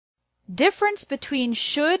Difference between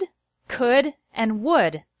should, could, and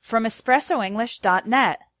would from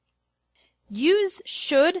espressoenglish.net. Use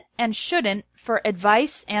should and shouldn't for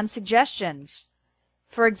advice and suggestions.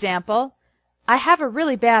 For example, I have a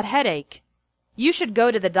really bad headache. You should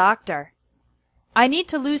go to the doctor. I need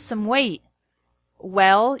to lose some weight.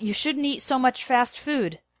 Well, you shouldn't eat so much fast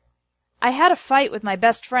food. I had a fight with my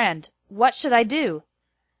best friend. What should I do?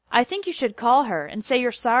 I think you should call her and say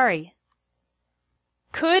you're sorry.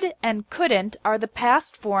 Could and couldn't are the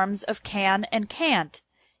past forms of can and can't.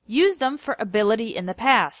 Use them for ability in the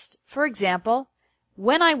past. For example,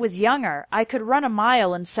 when I was younger, I could run a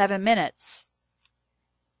mile in 7 minutes.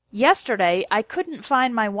 Yesterday, I couldn't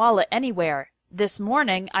find my wallet anywhere. This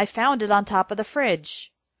morning, I found it on top of the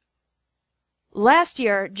fridge. Last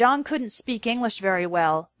year, John couldn't speak English very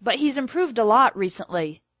well, but he's improved a lot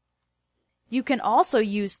recently. You can also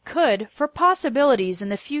use could for possibilities in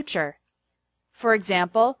the future. For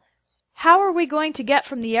example, how are we going to get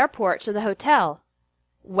from the airport to the hotel?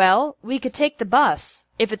 Well, we could take the bus.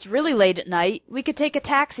 If it's really late at night, we could take a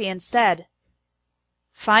taxi instead.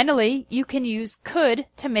 Finally, you can use could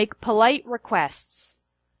to make polite requests.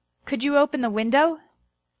 Could you open the window?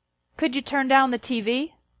 Could you turn down the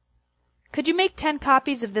TV? Could you make 10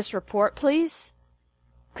 copies of this report, please?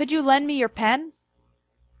 Could you lend me your pen?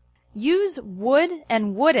 Use would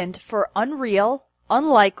and wouldn't for unreal,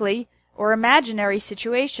 unlikely, or imaginary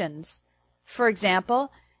situations. For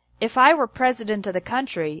example, if I were president of the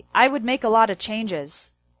country, I would make a lot of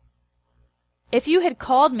changes. If you had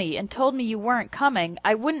called me and told me you weren't coming,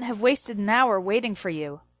 I wouldn't have wasted an hour waiting for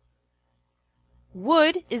you.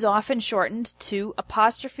 Would is often shortened to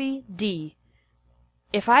 '(D).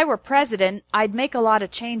 If I were president, I'd make a lot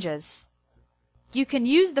of changes. You can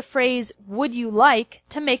use the phrase would you like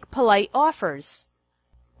to make polite offers.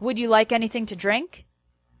 Would you like anything to drink?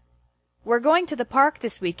 We're going to the park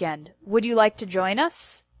this weekend. Would you like to join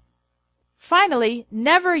us? Finally,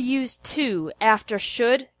 never use to after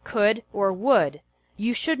should, could, or would.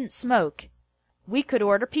 You shouldn't smoke. We could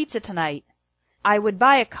order pizza tonight. I would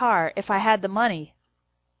buy a car if I had the money.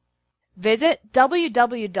 Visit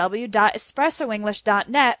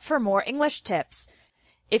www.espressoenglish.net for more English tips.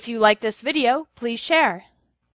 If you like this video, please share.